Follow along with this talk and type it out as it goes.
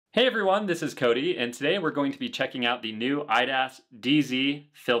Hey everyone, this is Cody, and today we're going to be checking out the new IDAS DZ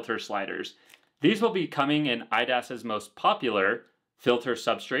filter sliders. These will be coming in IDAS's most popular filter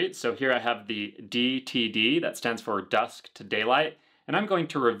substrate. So here I have the DTD, that stands for dusk to daylight, and I'm going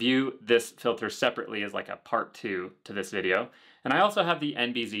to review this filter separately as like a part 2 to this video. And I also have the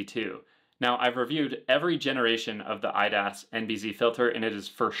NBZ-II. Now, I've reviewed every generation of the IDAS NBZ filter, and it is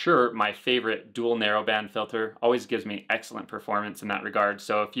for sure my favorite dual narrowband filter. Always gives me excellent performance in that regard.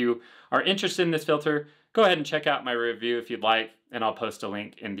 So if you are interested in this filter, go ahead and check out my review if you'd like, and I'll post a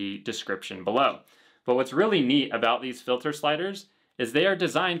link in the description below. But what's really neat about these filter sliders is they are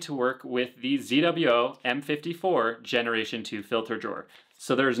designed to work with the ZWO M54 Generation 2 filter drawer.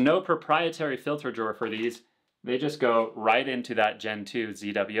 So there's no proprietary filter drawer for these. They just go right into that Gen 2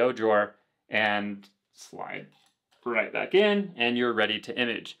 ZWO drawer and slide right back in, and you're ready to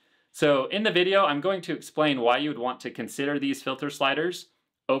image. So in the video, I'm going to explain why you would want to consider these filter sliders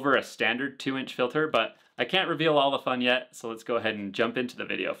over a standard 2-inch filter, but I can't reveal all the fun yet, so let's go ahead and jump into the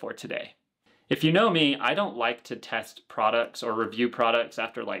video for today. If you know me, I don't like to test products or review products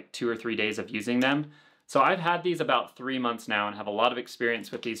after like 2 or 3 days of using them. So I've had these about 3 months now and have a lot of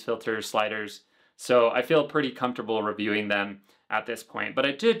experience with these filter sliders. So I feel pretty comfortable reviewing them at this point. But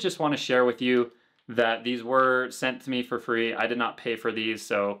I did just want to share with you that these were sent to me for free. I did not pay for these,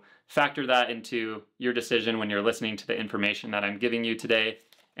 so factor that into your decision when you're listening to the information that I'm giving you today.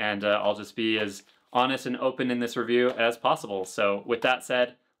 And I'll just be as honest and open in this review as possible. So with that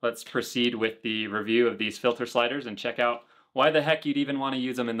said, let's proceed with the review of these filter sliders and check out why the heck you'd even want to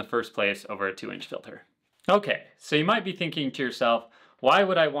use them in the first place over a 2-inch filter. Okay, so you might be thinking to yourself, why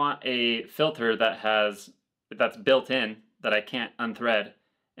would I want a filter that's built in that I can't unthread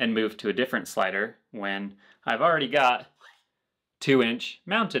and move to a different slider when I've already got 2-inch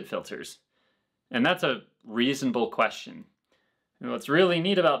mounted filters? And that's a reasonable question. And what's really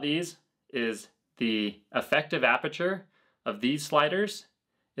neat about these is the effective aperture of these sliders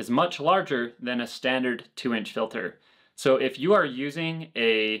is much larger than a standard 2-inch filter. So if you are using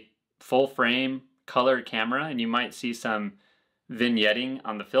a full frame colored camera and you might see some vignetting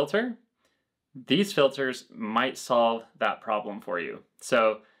on the filter, these filters might solve that problem for you.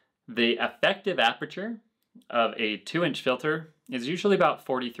 So the effective aperture of a 2-inch filter is usually about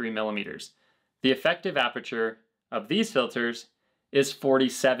 43 millimeters. The effective aperture of these filters is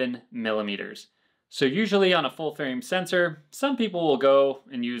 47 millimeters. So usually on a full frame sensor, some people will go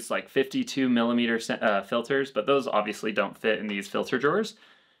and use like 52 millimeter filters, but those obviously don't fit in these filter drawers.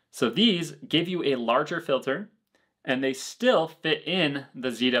 So these give you a larger filter, and they still fit in the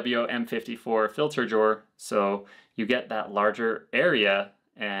ZWO M54 filter drawer, so you get that larger area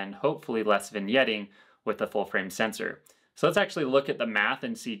and hopefully less vignetting with the full frame sensor. So let's actually look at the math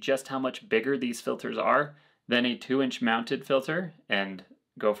and see just how much bigger these filters are than a 2-inch mounted filter and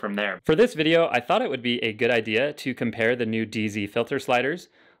go from there. For this video, I thought it would be a good idea to compare the new DZ filter sliders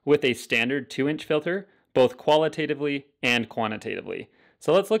with a standard 2-inch filter, both qualitatively and quantitatively.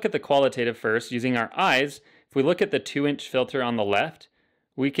 So let's look at the qualitative first using our eyes. If we look at the 2-inch filter on the left,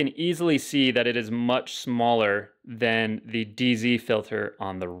 we can easily see that it is much smaller than the DZ filter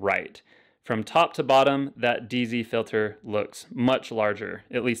on the right. From top to bottom, that DZ filter looks much larger,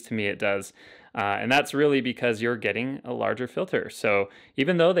 at least to me it does. And that's really because you're getting a larger filter. So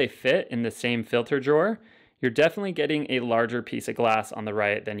even though they fit in the same filter drawer, you're definitely getting a larger piece of glass on the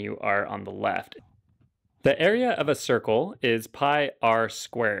right than you are on the left. The area of a circle is pi r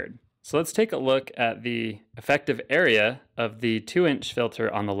squared. So let's take a look at the effective area of the 2-inch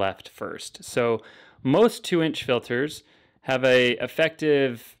filter on the left first. So most 2-inch filters have an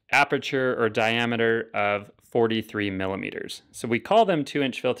effective aperture or diameter of 43 millimeters. So we call them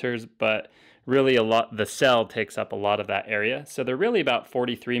 2-inch filters, but really the cell takes up a lot of that area. So they're really about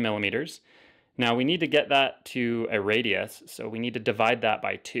 43 millimeters. Now we need to get that to a radius, so we need to divide that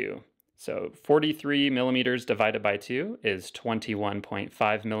by 2. So 43 millimeters divided by 2 is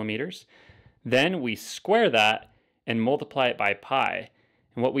 21.5 millimeters. Then we square that and multiply it by pi.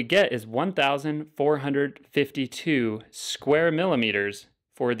 And what we get is 1,452 square millimeters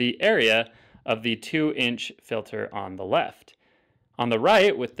for the area of the 2-inch filter on the left. On the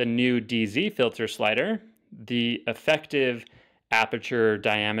right, with the new DZ filter slider, the effective aperture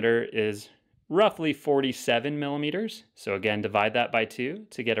diameter is roughly 47 millimeters. So again, divide that by 2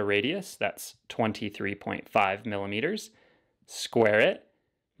 to get a radius. That's 23.5 millimeters. Square it,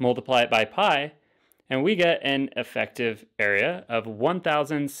 multiply it by pi, and we get an effective area of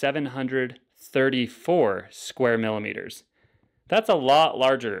 1,734 square millimeters. That's a lot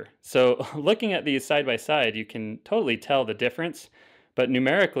larger. So looking at these side by side, you can totally tell the difference. But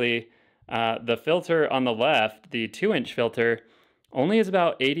numerically, the filter on the left, the 2-inch filter, only is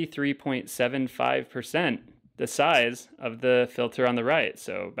about 83.75% the size of the filter on the right.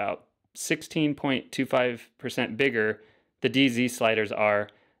 So about 16.25% bigger the DZ sliders are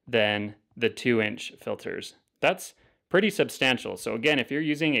than the 2-inch filters. That's pretty substantial. So again, if you're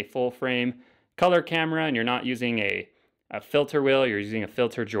using a full frame color camera and you're not using a filter wheel, you're using a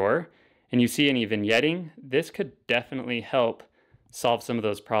filter drawer, and you see any vignetting, this could definitely help solve some of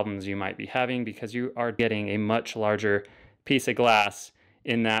those problems you might be having, because you are getting a much larger piece of glass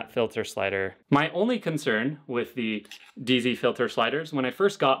in that filter slider. My only concern with the DZ filter sliders, when I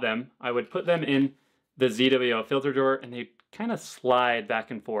first got them, I would put them in the ZWO filter drawer and they kind of slide back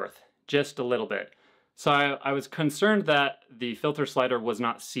and forth just a little bit. So I was concerned that the filter slider was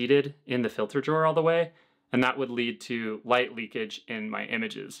not seated in the filter drawer all the way, and that would lead to light leakage in my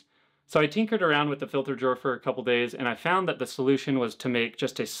images. So I tinkered around with the filter drawer for a couple days, and I found that the solution was to make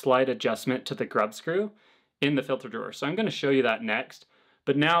just a slight adjustment to the grub screw in the filter drawer. So I'm going to show you that next.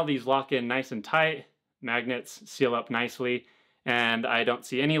 But now these lock in nice and tight, magnets seal up nicely, and I don't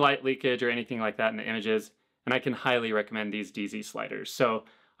see any light leakage or anything like that in the images, and I can highly recommend these DZ sliders. So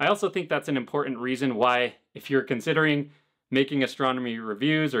I also think that's an important reason why, if you're considering making astronomy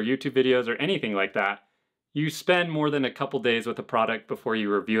reviews or YouTube videos or anything like that, you spend more than a couple days with a product before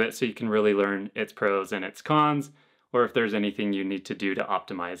you review it, so you can really learn its pros and its cons, or if there's anything you need to do to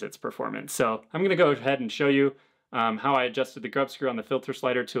optimize its performance. So I'm going to go ahead and show you how I adjusted the grub screw on the filter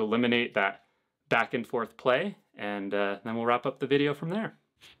slider to eliminate that back and forth play, and then we'll wrap up the video from there.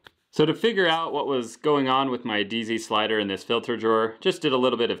 So to figure out what was going on with my DZ slider in this filter drawer, just did a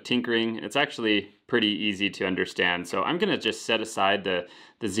little bit of tinkering. It's actually pretty easy to understand. So I'm gonna just set aside the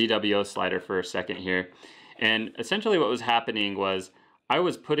ZWO slider for a second here. And essentially what was happening was I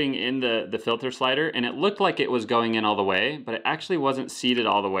was putting in the filter slider and it looked like it was going in all the way, but it actually wasn't seated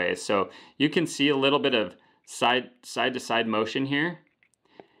all the way. So you can see a little bit of side to side motion here.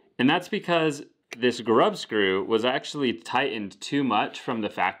 And that's because this grub screw was actually tightened too much from the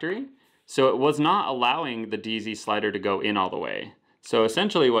factory. So it was not allowing the DZ slider to go in all the way. So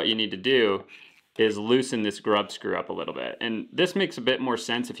essentially what you need to do is loosen this grub screw up a little bit. And this makes a bit more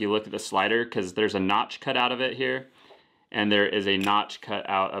sense if you look at the slider, because there's a notch cut out of it here. And there is a notch cut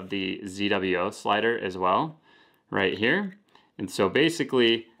out of the ZWO slider as well, right here. And so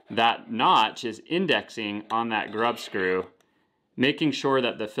basically that notch is indexing on that grub screw, making sure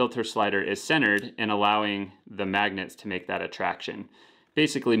that the filter slider is centered and allowing the magnets to make that attraction.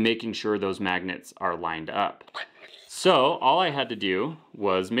 Basically making sure those magnets are lined up. So all I had to do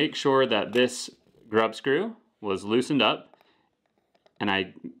was make sure that this grub screw was loosened up, and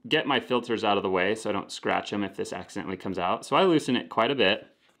I get my filters out of the way so I don't scratch them if this accidentally comes out. So I loosen it quite a bit.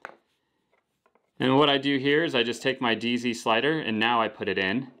 And what I do here is I just take my DZ slider and now I put it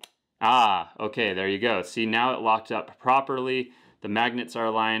in. Ah, okay, there you go. See, now it locked up properly. The magnets are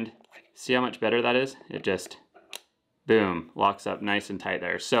aligned. See how much better that is? It just, boom, locks up nice and tight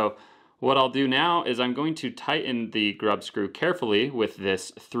there. So what I'll do now is I'm going to tighten the grub screw carefully with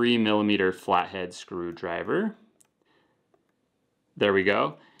this 3mm flathead screwdriver. There we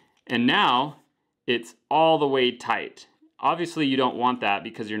go. And now it's all the way tight. Obviously you don't want that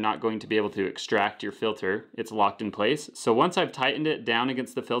because you're not going to be able to extract your filter. It's locked in place. So once I've tightened it down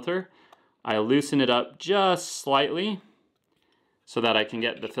against the filter, I loosen it up just slightly so that I can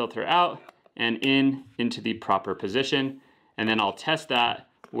get the filter out and into the proper position. And then I'll test that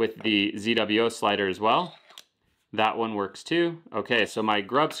with the ZWO slider as well. That one works too. Okay, so my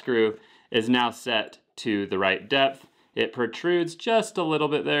grub screw is now set to the right depth. It protrudes just a little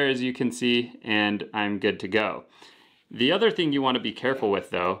bit there, as you can see, and I'm good to go. The other thing you want to be careful with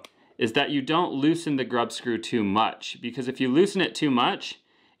though is that you don't loosen the grub screw too much, because if you loosen it too much,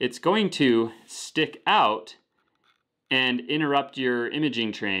 it's going to stick out and interrupt your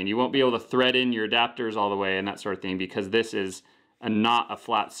imaging train. You won't be able to thread in your adapters all the way and that sort of thing, because this is not a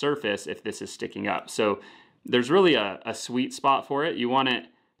flat surface if this is sticking up. So there's really a sweet spot for it. You want it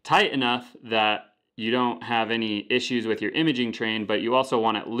tight enough that you don't have any issues with your imaging train, but you also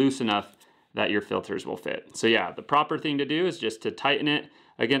want it loose enough that your filters will fit. So yeah, the proper thing to do is just to tighten it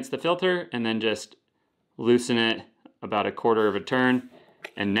against the filter and then just loosen it about a quarter of a turn.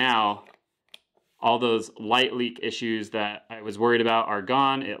 And now all those light leak issues that I was worried about are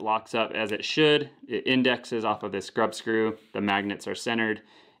gone. It locks up as it should. It indexes off of this grub screw. The magnets are centered,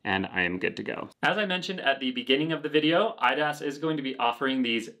 and I am good to go. As I mentioned at the beginning of the video, IDAS is going to be offering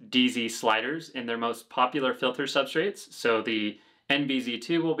these DZ sliders in their most popular filter substrates. So the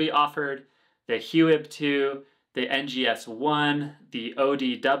NBZ-II will be offered, the HUIB-II, the NGS-I, the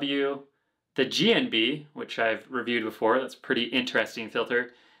ODW, the GNB, which I've reviewed before. That's a pretty interesting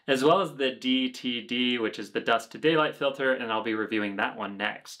filter. as well as the DTD, which is the dust to daylight filter, and I'll be reviewing that one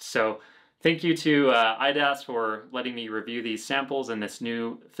next. So thank you to IDAS for letting me review these samples and this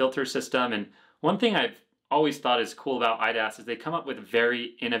new filter system. And one thing I've always thought is cool about IDAS is they come up with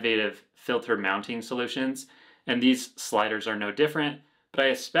very innovative filter mounting solutions, and these sliders are no different. But I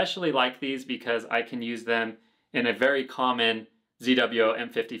especially like these because I can use them in a very common ZWO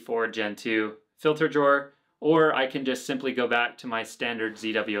M54 Gen 2 filter drawer, or I can just simply go back to my standard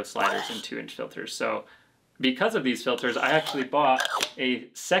ZWO sliders and 2-inch filters. So because of these filters, I actually bought a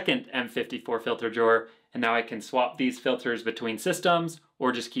second M54 filter drawer, and now I can swap these filters between systems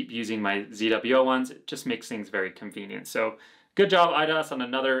or just keep using my ZWO ones. It just makes things very convenient. So good job, IDAS, on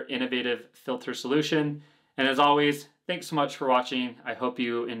another innovative filter solution. And as always, thanks so much for watching. I hope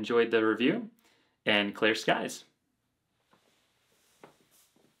you enjoyed the review, and clear skies.